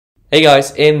Hey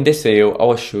guys, in this video I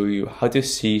will show you how to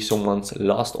see someone's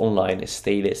last online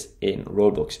status in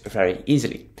Roblox very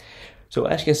easily. So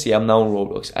as you can see, I'm now on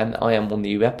Roblox and I am on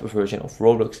the web version of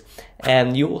Roblox,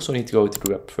 and you also need to go to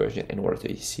the web version in order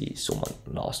to see someone's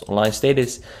last online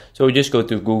status. So just go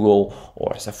to Google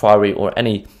or Safari or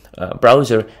any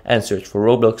browser and search for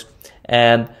Roblox,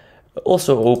 and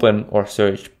also open or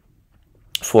search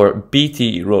for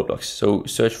BT Roblox. So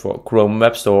search for Chrome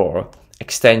Web Store or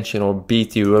extension or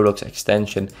BT Roblox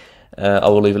extension. I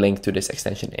will leave a link to this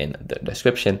extension in the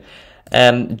description,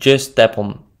 and just tap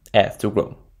on add to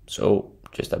Chrome. So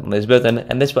just tap on this button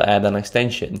and this will add an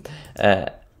extension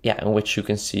in which you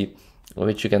can see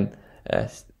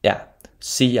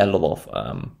see a lot of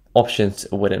options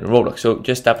within Roblox. So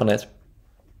just tap on it.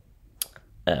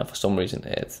 For some reason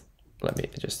let me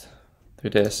just do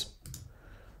this.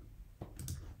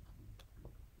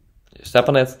 Just tap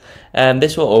on it and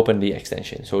this will open the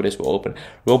extension. So this will open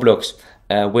Roblox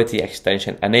with the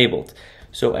extension enabled.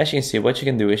 So as you can see, what you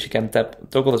can do is you can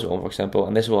toggle this on, for example,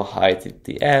 and this will hide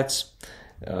the ads.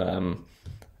 As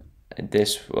you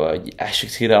can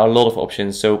see, there are a lot of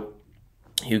options. So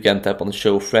you can tap on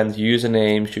show friend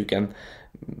usernames. You can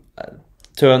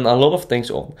turn a lot of things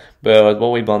on. But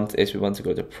what we want is we want to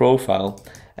go to profile,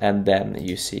 and then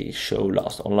you see show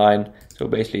last online. So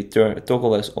basically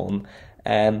toggle this on,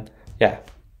 and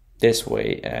this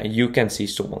way you can see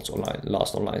someone's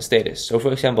last online status. So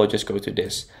for example, just go to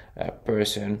this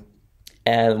person,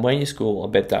 and when you scroll a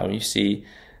bit down, you see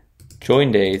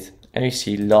join date, and you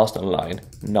see last online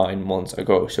 9 months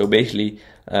ago. So basically,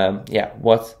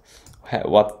 what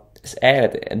is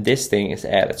added, and this thing is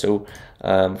added. So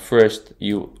first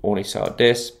you only saw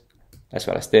this as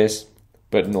well as this,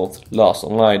 but not last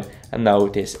online, and now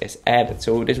this is added.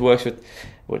 So this works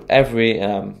with every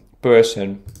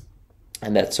person.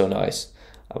 And that's so nice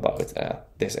about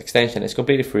this extension. It's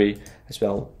completely free as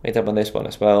well. We tap on this one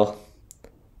as well.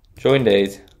 Join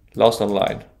date, last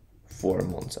online 4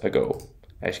 months ago,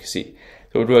 as you can see.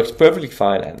 So it works perfectly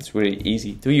fine and it's really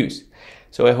easy to use.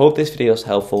 So I hope this video is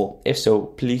helpful. If so,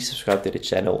 please subscribe to the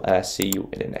channel and I'll see you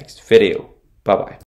in the next video. Bye bye.